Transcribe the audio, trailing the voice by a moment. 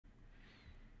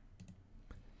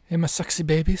Hey, my sexy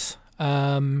babies.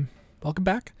 Welcome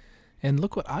back. And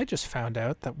look what I just found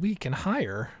out, that we can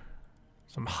hire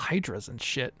some hydras and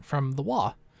shit from the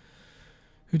WA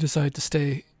who decide to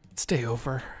stay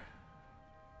over.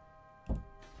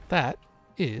 That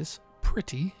is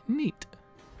pretty neat.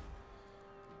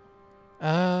 We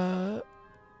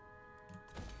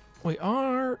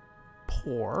are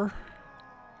poor.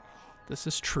 This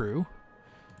is true.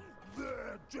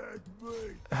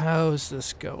 How's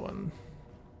this going?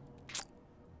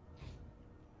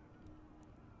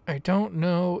 I don't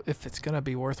know if it's gonna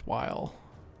be worthwhile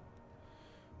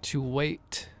to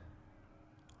wait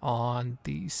on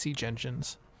the siege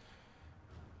engines.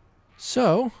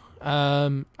 So,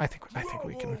 I think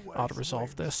we can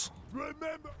auto-resolve this.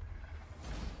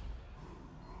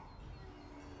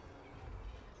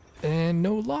 And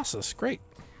no losses, great.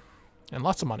 And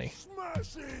lots of money.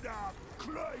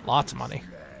 Lots of money.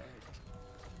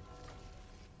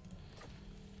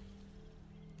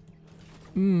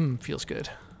 Feels good.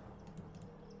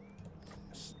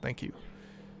 Yes, thank you.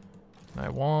 I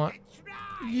want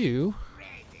you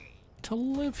to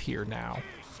live here now.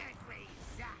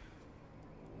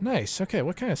 Nice, okay,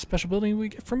 what kind of special building do we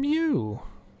get from you?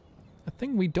 A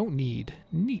thing we don't need.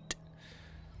 Neat.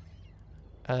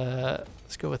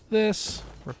 Let's go with this.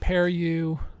 Repair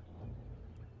you.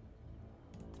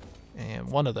 And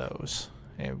one of those.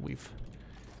 And we've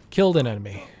killed an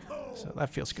enemy. So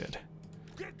that feels good.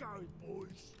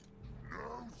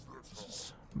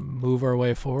 Let's move our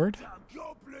way forward.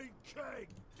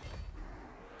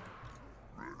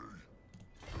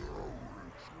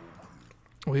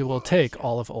 We will take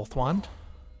all of Ulthuan.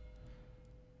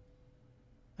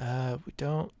 We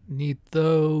don't need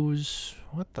those.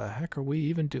 What the heck are we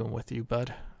even doing with you,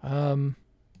 bud? You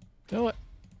know what?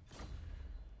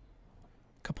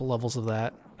 A couple levels of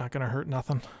that. Not gonna hurt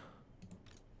nothing.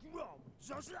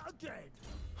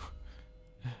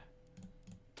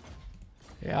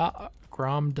 Yeah,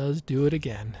 Grom does do it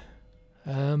again.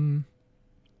 You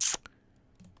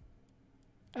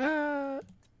know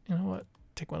what?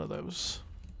 Take one of those.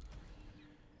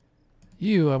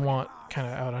 You, I want kind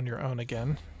of out on your own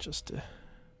again, just to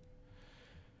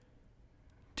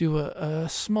do a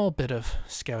small bit of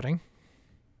scouting.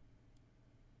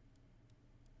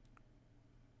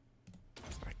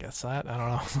 I guess that, I don't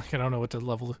know. Like, I don't know what to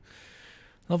level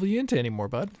you into anymore,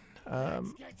 bud.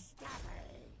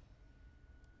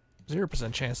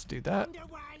 0% chance to do that.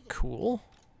 Cool.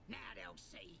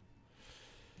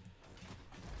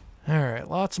 Alright,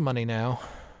 lots of money now.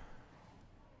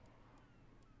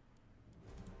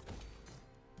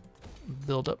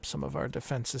 Build up some of our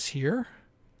defenses here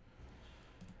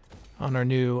on our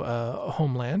new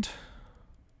homeland.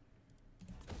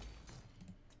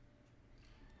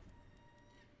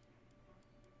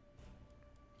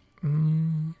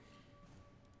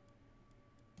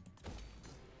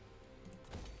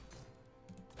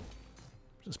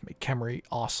 Just make Khemri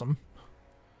awesome.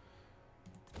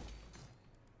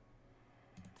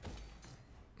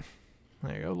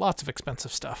 There you go, lots of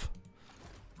expensive stuff.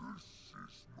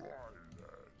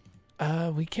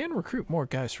 We can recruit more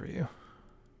guys for you.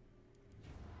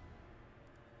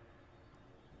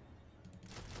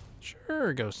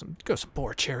 Sure, go some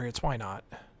boar chariots, why not?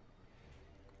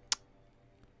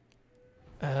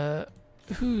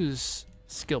 Whose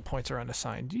skill points are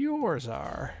unassigned? Yours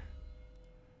are.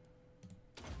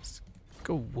 Let's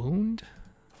go wound.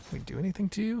 Can we do anything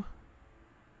to you?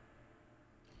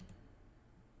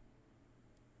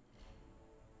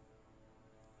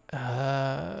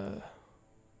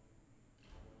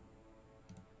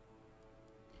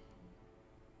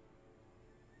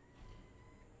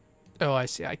 Oh, I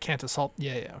see. I can't assault.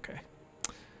 Yeah, okay.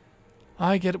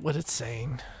 I get what it's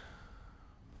saying.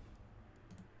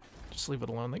 Just leave it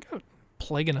alone. They go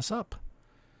plaguing us up.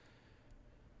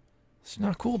 It's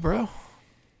not cool, bro.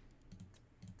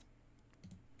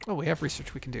 Oh, we have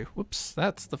research we can do. Whoops,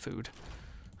 that's the food.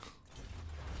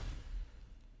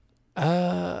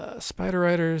 Spider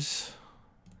Riders.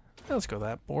 Let's go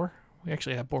that boar. We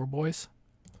actually have boar boys.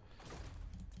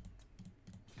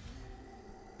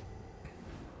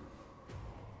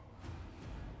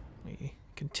 We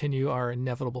continue our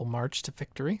inevitable march to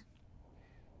victory.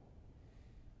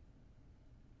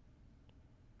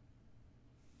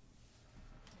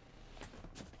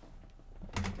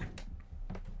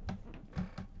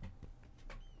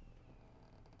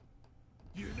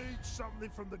 You need something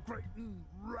from the great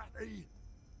Ratty.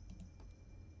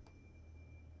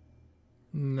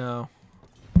 No.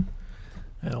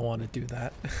 I don't want to do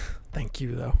that. Thank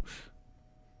you, though.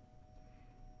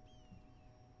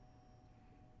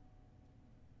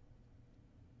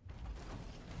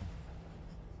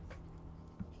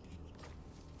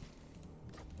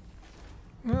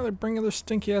 Oh, they're bringing their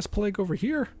stinky ass plague over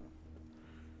here.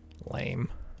 Lame.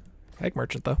 Egg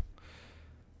merchant, though.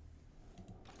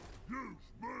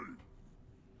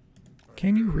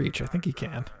 Can you reach? I think he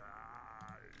can.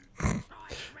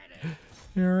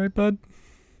 You alright, bud?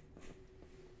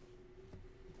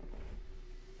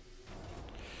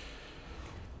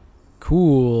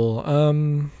 Cool.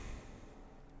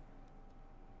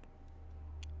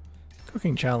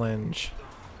 Cooking challenge.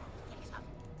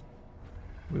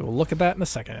 We will look at that in a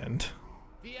second.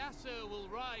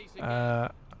 I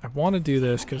want to do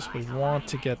this because we want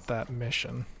to get that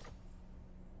mission.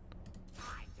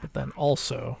 But then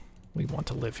also, we want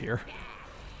to live here.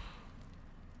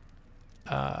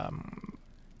 For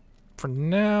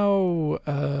now,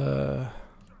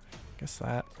 guess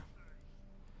that.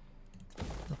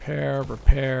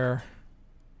 Repair.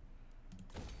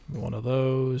 One of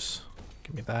those.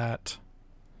 Give me that.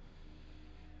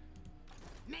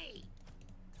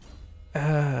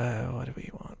 What do we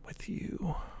want with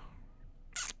you?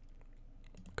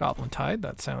 Goblin Tide,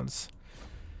 that sounds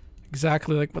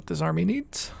exactly like what this army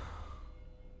needs.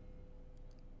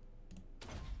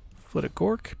 Foot of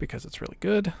Gork, because it's really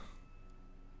good.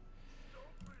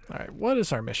 Alright, what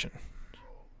is our mission?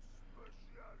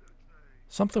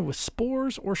 Something with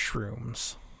spores or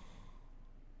shrooms.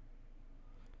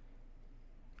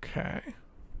 Okay.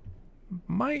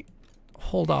 Might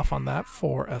hold off on that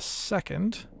for a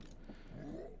second.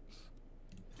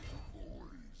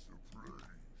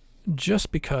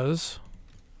 Just because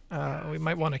we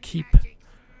might want to keep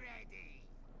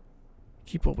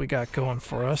what we got going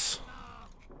for us.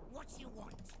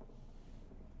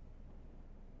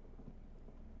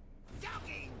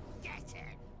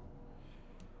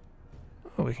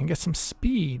 Oh, we can get some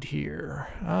speed here.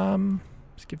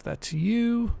 Let's give that to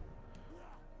you.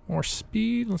 More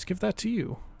speed. Let's give that to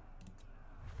you.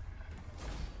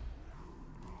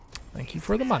 Thank you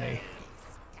for the money.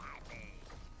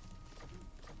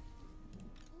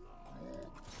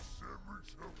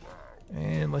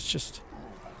 And let's just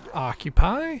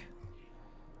occupy.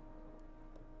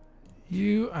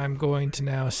 You, I'm going to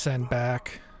now send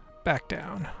back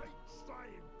down.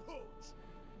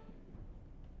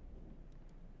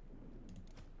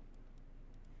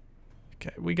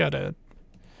 Okay, we're gonna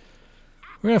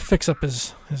fix up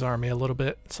his army a little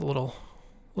bit. It's a little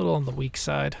on the weak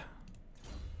side.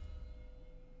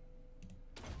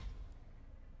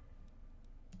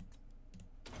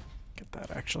 Get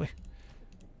that actually.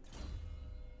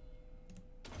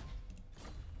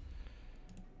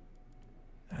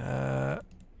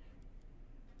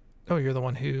 Oh, you're the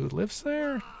one who lives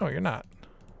there? Oh, you're not.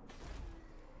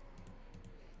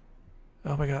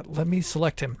 Oh my god, let me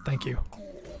select him. Thank you.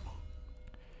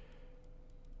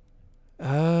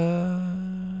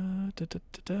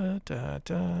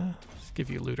 Let's give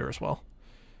you looter as well.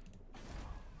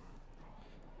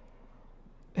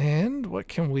 And what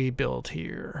can we build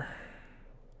here?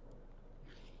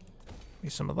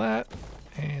 Need some of that,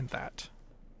 and that.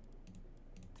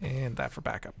 And that for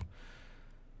backup.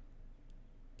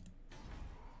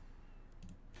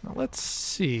 Now let's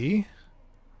see. We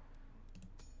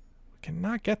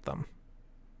cannot get them.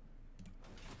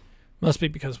 Must be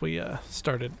because we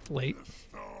started late.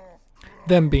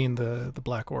 Them being the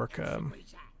Black Orc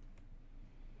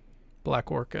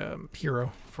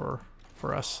hero for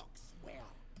us.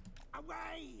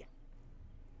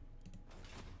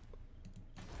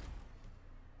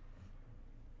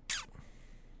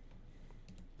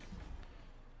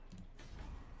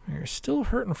 You're still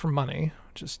hurting for money,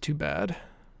 which is too bad.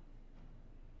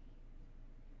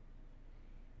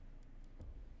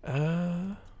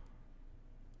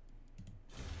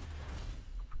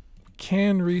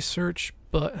 Can research,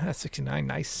 but that's 69.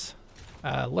 Nice.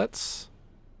 So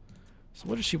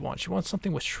what does she want? She wants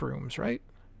something with shrooms, right?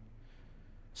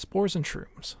 Spores and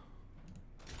shrooms.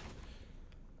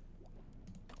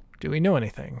 Do we know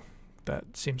anything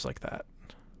that seems like that?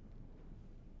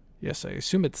 Yes, I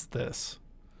assume it's this.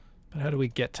 But how do we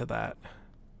get to that?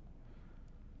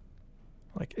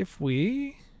 Like if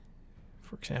we,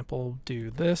 for example, do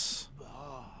this.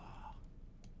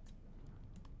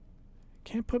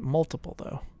 Can't put multiple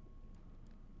though.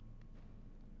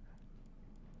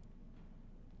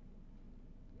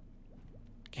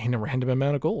 Gain a random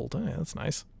amount of gold. Oh, yeah, that's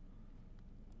nice.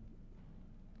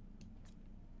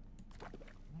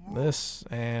 This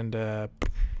and no.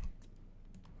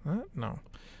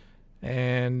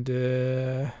 And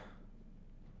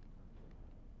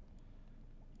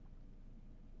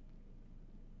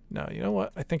no, you know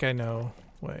what? I think I know.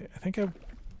 Wait, I think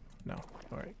no.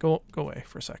 All right, go away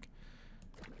for a sec.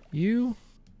 You,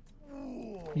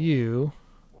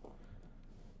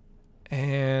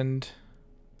 and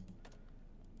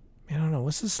I don't know.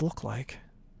 What's this look like?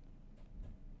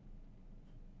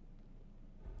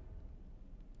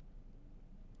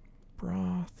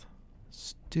 Broth,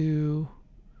 stew,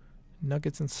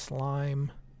 nuggets and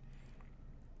slime.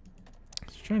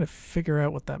 Just trying to figure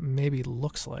out what that maybe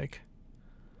looks like.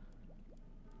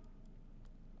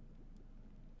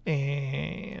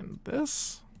 And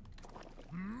this?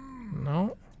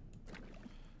 No.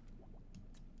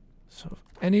 So if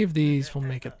any of these will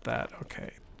make it that.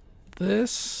 Okay.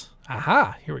 This.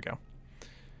 Aha! Here we go.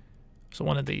 So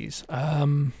one of these.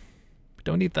 Don't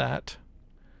need that.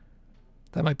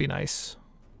 That might be nice.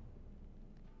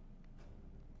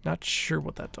 Not sure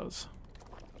what that does.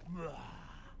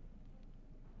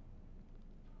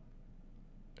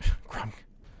 Grom.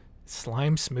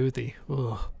 Slime smoothie.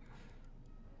 Ugh.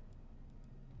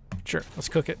 Sure, let's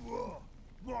cook it.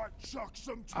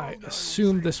 I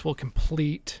assume this will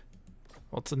complete...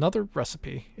 Well, it's another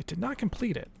recipe. It did not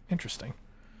complete it. Interesting.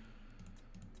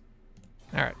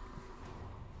 Alright.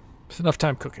 It's enough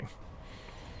time cooking.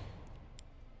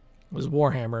 It was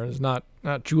Warhammer. It's not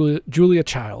Julia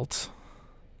Childs.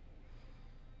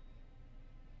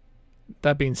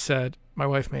 That being said, my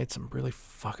wife made some really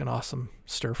fucking awesome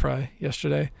stir fry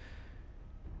yesterday.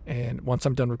 And once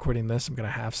I'm done recording this, I'm going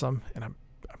to have some. And I'm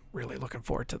really looking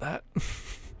forward to that.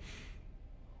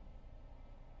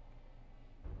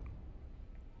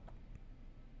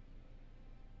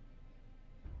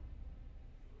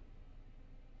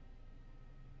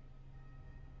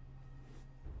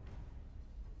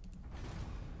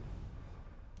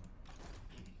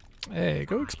 Hey,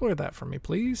 go explore that for me,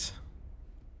 please.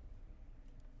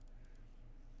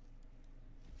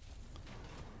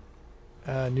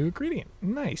 New ingredient.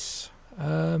 Nice.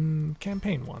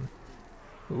 Campaign one.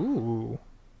 Ooh.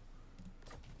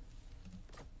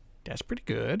 That's pretty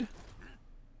good.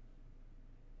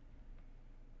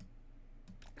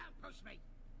 Don't push me.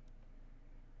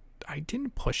 I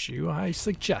didn't push you. I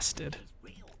suggested.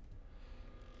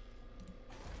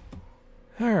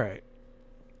 Alright.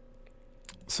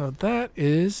 So that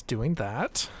is doing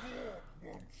that.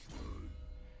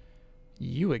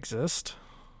 You exist.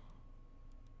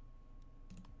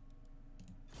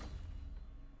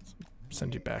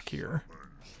 Send you back here.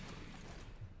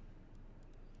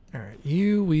 Alright,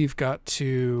 we've got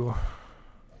to...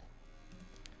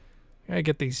 I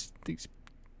get these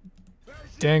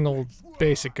dang old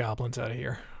basic goblins out of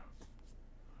here.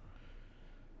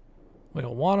 We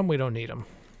don't want them, we don't need them.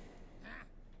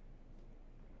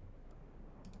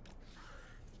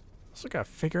 Also gotta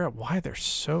figure out why they're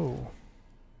so...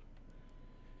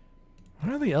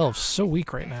 Why are the elves so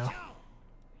weak right now?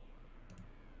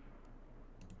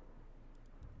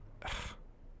 Ugh.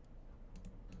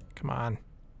 Come on.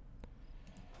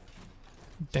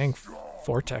 Dang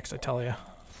vortex, I tell ya.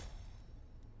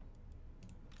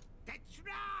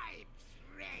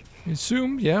 You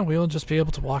assume, yeah, we'll just be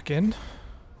able to walk in.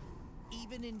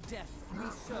 Even in death, we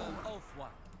serve Ulthwa.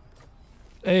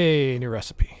 Hey, new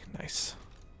recipe. Nice.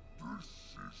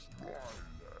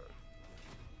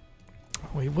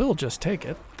 We will just take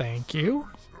it. Thank you.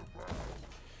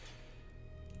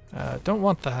 Don't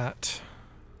want that.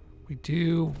 We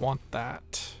do want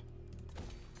that.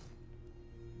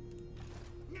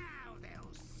 Now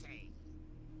they'll see.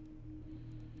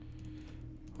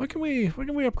 What can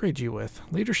we upgrade you with?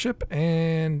 Leadership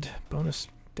and bonus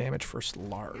damage first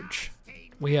large.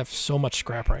 We have so much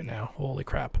scrap right now. Holy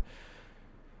crap.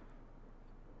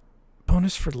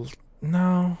 Bonus for...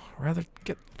 No, rather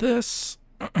get this.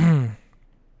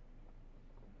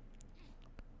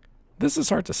 This is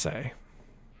hard to say.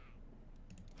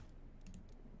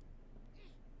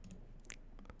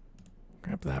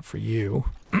 Grab that for you.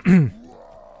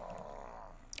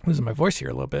 Losing my voice here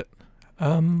a little bit.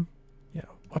 Yeah,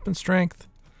 weapon strength.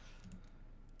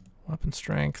 Weapon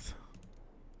strength.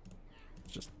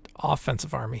 Just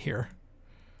offensive army here.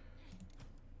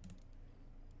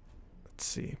 Let's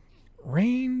see.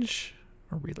 Range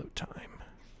or reload time?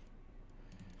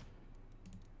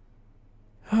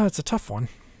 It's a tough one.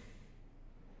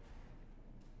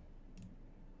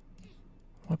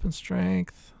 Weapon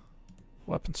strength.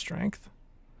 Weapon strength.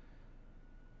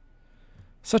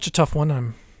 Such a tough one,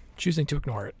 I'm choosing to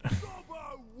ignore it.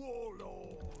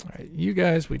 Alright, you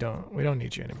guys, we don't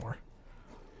need you anymore.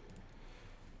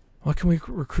 What can we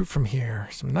recruit from here?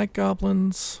 Some night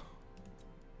goblins.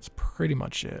 That's pretty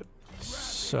much it.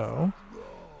 So.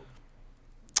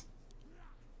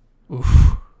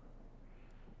 Oof.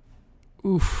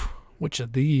 Oof. Which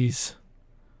of these?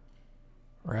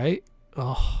 Right?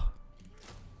 Oh.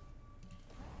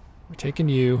 We're taking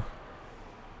you.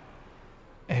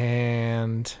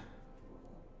 And...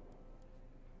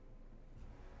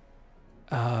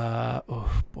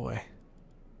 oh boy.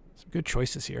 Good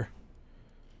choices here.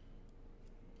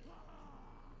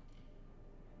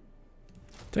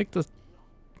 Take the...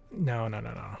 No.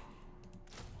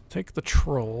 Take the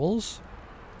trolls.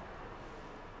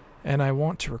 And I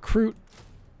want to recruit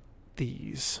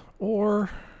these. Or...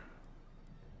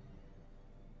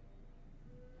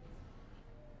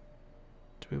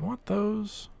 do we want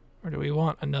those? Or do we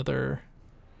want another...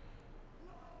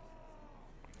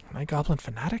 Night Goblin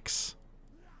Fanatics?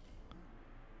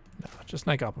 No, just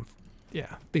Night Goblin.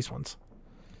 Yeah, these ones.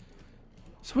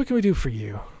 So what can we do for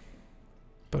you?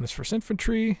 Bonus for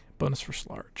infantry, bonus for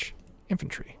large.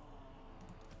 Infantry.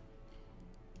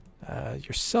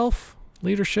 Yourself,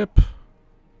 leadership.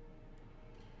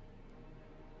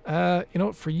 You know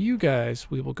what? For you guys,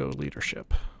 we will go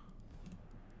leadership.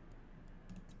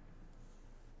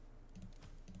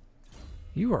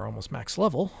 You are almost max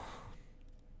level.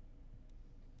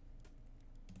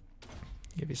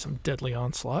 Give you some deadly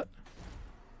onslaught.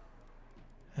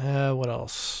 What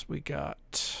else we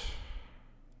got?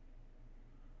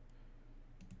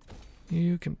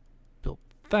 You can build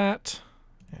that,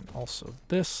 and also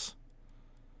this.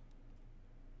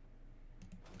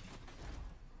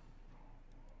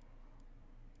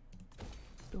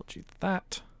 Build you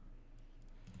that.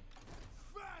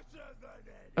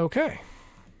 Okay.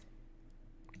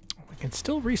 We can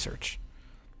still research.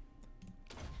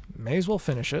 May as well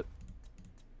finish it.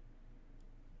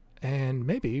 And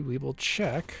maybe we will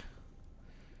check.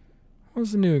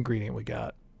 What's the new ingredient we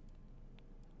got?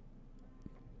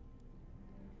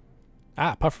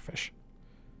 Ah, pufferfish.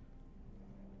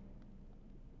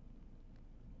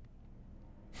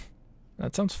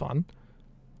 That sounds fun.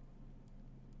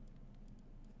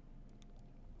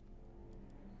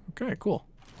 Okay, cool.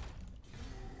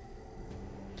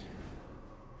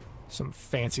 Some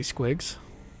fancy squigs.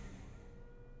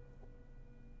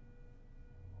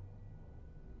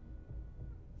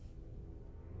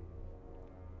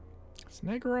 Is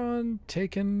Negron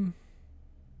taken?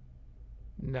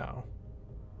 No.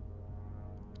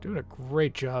 Doing a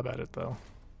great job at it, though.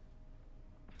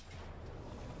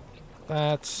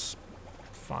 That's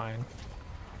fine.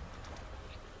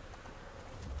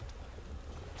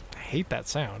 I hate that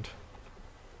sound.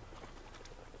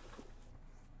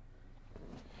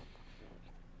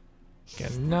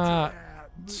 Again, not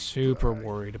super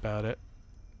worried about it.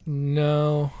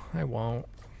 No, I won't.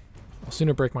 I'll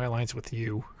sooner break my alliance with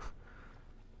you.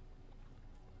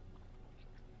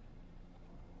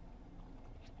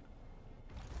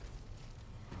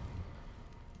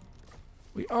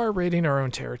 We are raiding our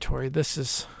own territory. This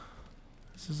is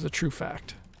a true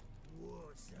fact.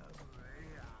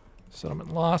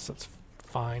 Settlement loss, that's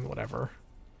fine, whatever.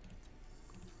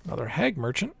 Another hag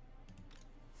merchant.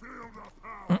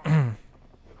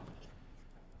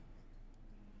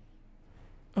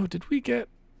 Oh, did we get...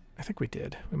 I think we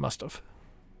did. We must have.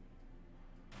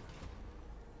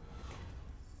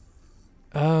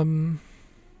 Lion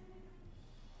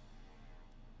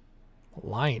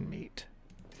meat.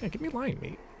 Yeah, give me lion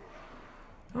meat.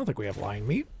 I don't think we have lion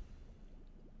meat.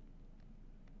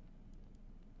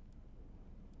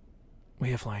 We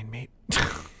have lion meat.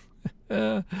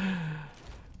 Oh,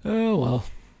 well.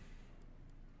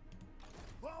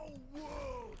 Whole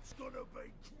world's gonna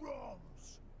be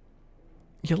Groms.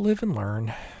 You live and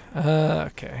learn.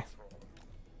 Okay.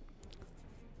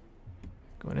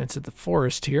 Going into the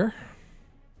forest here.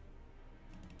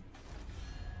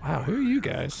 Wow, who are you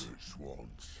guys? This is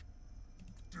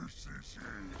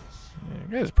Yeah,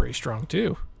 you guys are pretty strong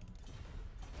too.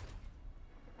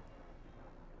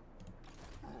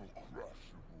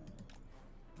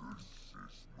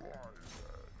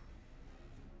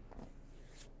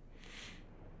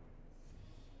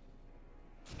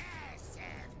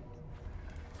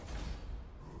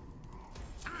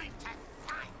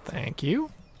 Thank you.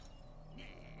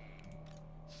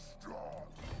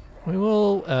 We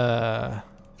will,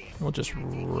 we'll just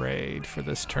raid for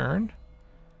this turn.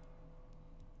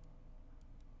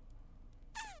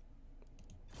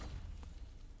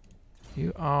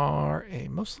 You are a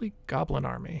mostly goblin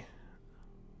army.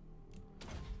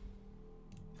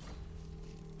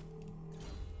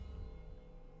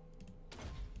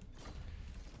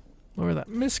 Lower that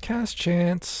miscast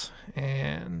chance,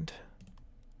 and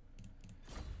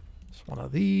just one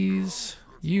of these.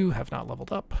 You have not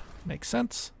leveled up. Makes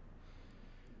sense.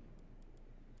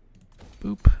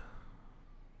 Boop.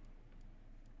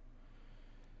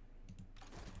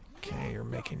 Okay, you're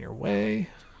making your way.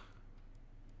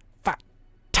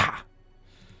 Fat-ta!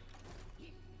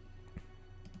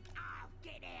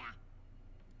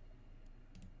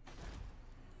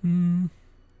 Hmm.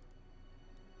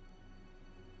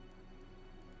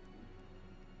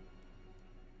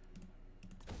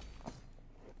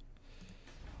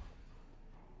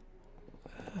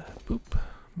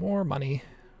 More money.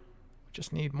 We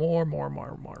just need more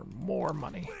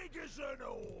money. Big as an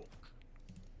orc.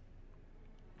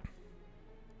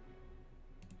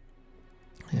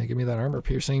 Yeah, give me that armor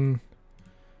piercing,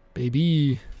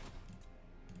 baby.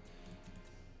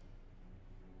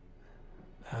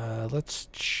 Let's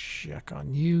check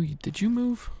on you. Did you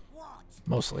move?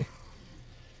 Mostly.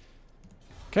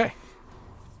 Okay.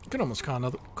 You could almost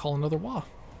call another Wa.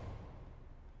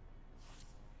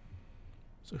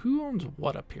 So who owns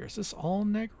what up here? Is this all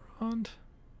Negrond?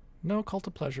 No, Cult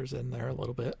of Pleasure's in there a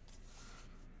little bit.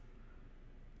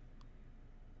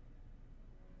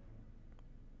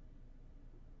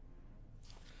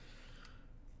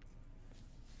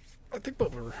 I think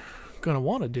what we're going to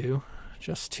want to do,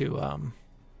 just to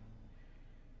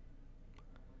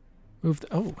move the...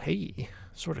 Oh, hey.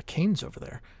 Sort of Kane's over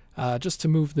there. Just to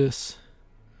move this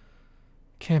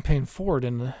campaign forward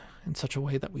in such a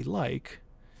way that we like,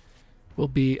 will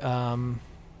be...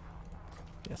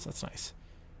 yes, that's nice.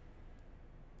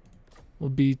 Will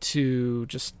be to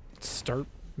just start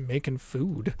making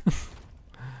food.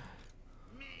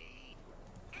 Me,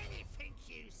 anything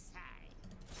you say,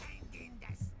 and in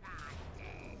the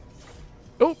started.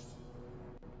 Oh!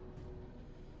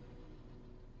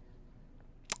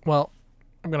 Well,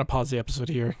 I'm going to pause the episode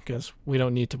here, because we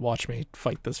don't need to watch me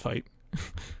fight this fight.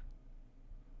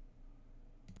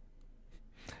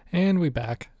 And we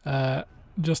back.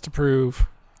 Just to prove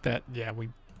that, yeah, we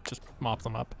just mop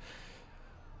them up.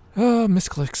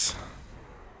 Misclicks.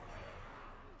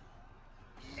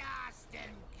 Lost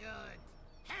and good.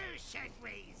 Who should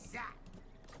we zap?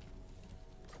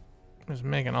 Just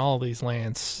making all these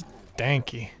lands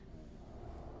stanky.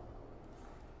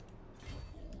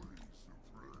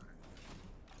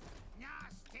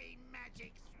 Nasty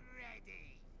magic's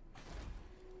ready.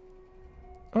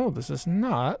 Oh, this is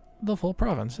not the full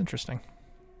province. Interesting.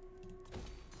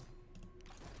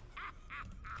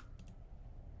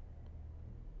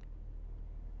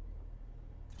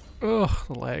 Ugh,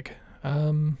 the lag.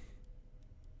 A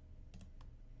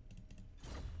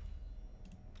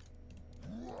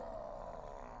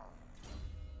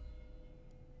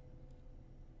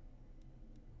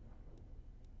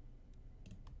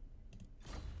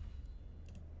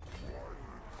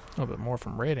little bit more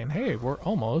from raiding. Hey, we're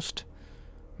almost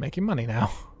making money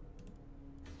now.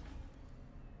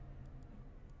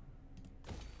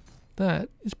 That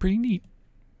is pretty neat.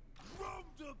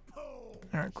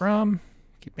 Alright, Grom.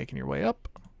 Keep making your way up.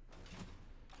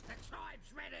 The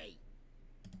tribe's ready.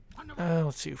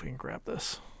 Let's see if we can grab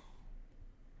this.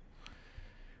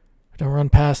 Don't run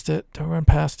past it. Don't run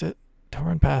past it. Don't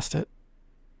run past it.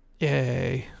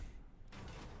 Yay.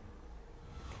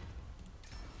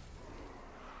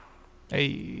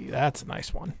 Hey, that's a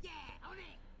nice one. Yeah, on it.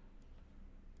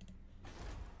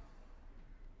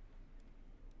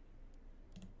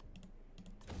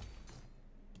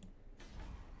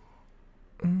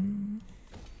 I'm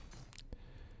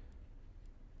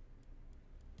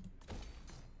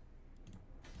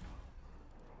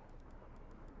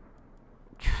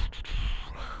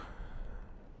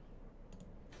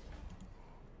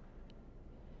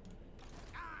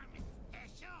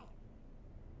special.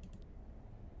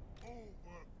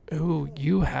 Ooh,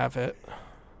 you have it.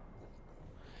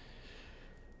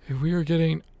 We are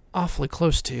getting awfully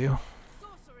close to you.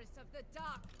 Sorceress of the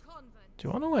Dark Convent. Do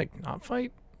you want to, like, not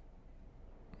fight?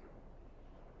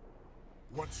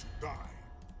 Once you die,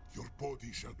 your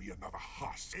body shall be another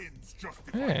husk. Ends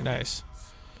justify. Hey, nice.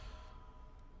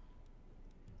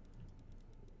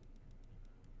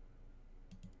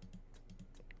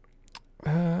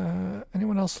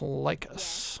 Anyone else like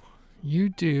us? You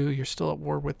do. You're still at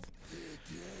war with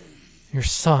your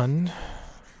son.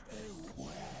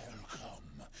 Welcome,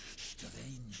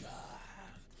 stranger.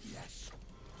 Yes.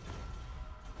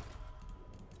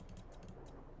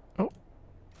 Oh.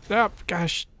 Ah,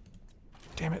 gosh.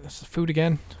 Damn it, this is food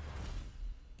again.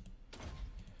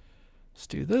 Let's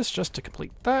do this just to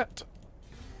complete that.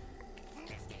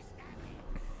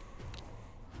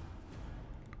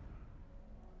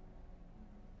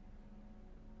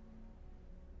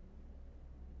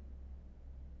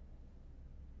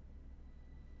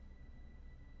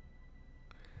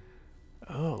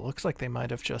 Oh, looks like they might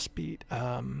have just beat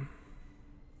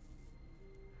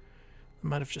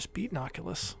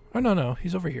Oculus. Oh no,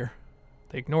 he's over here.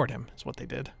 They ignored him, is what they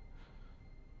did.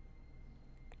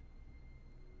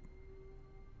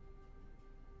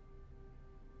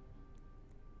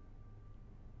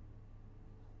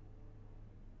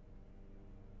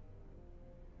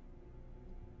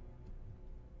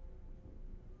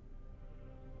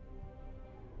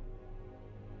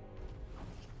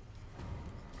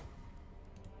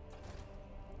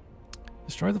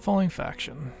 This Destroy the following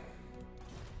faction.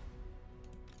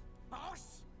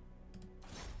 Boss?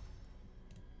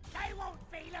 They won't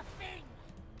feel a thing,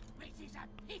 which is a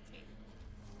pity.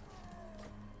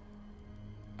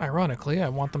 Ironically, I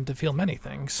want them to feel many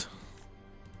things.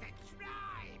 The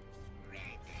tribe's ready.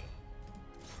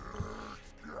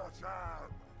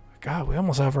 God, we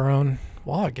almost have our own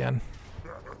wall again.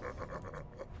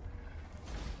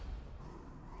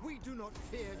 We do not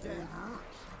fear death.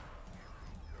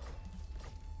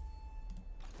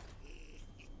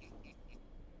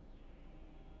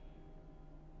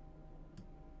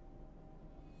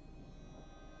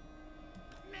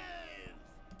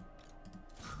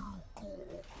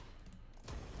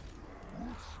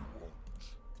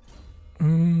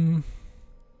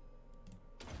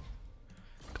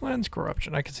 Cleanse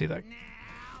corruption. I can see that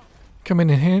coming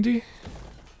in handy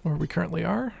where we currently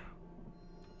are.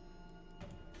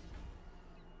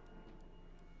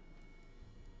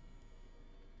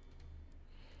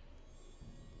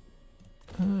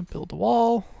 Build a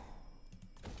wall.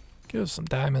 Give us some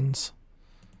diamonds.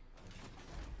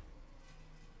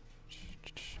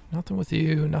 Nothing with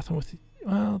you. Nothing with you.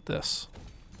 Well, this.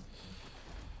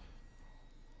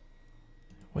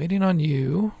 Waiting on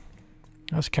you.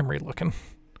 How's Kemri looking?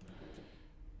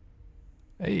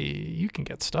 Hey, you can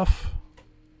get stuff.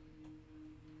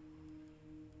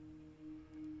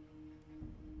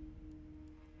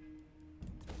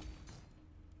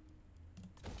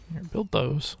 Here, build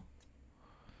those.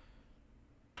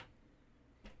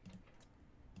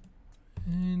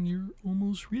 And you're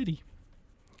almost ready.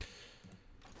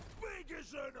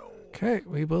 Okay,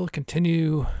 we will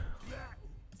continue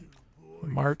the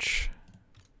march.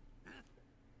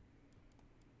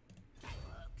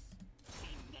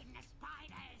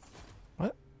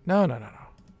 What? No. Now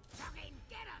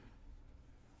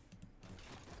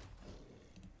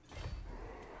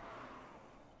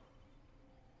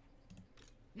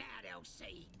they'll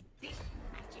see this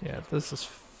magic. Yeah, this is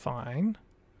fine.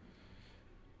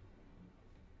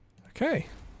 Okay.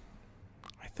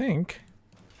 I think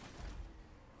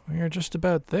we are just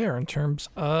about there in terms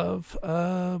of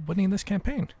winning this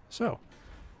campaign. So,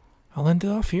 I'll end it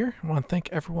off here. I want to thank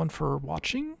everyone for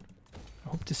watching. I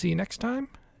hope to see you next time,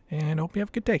 and I hope you have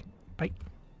a good day. Bye.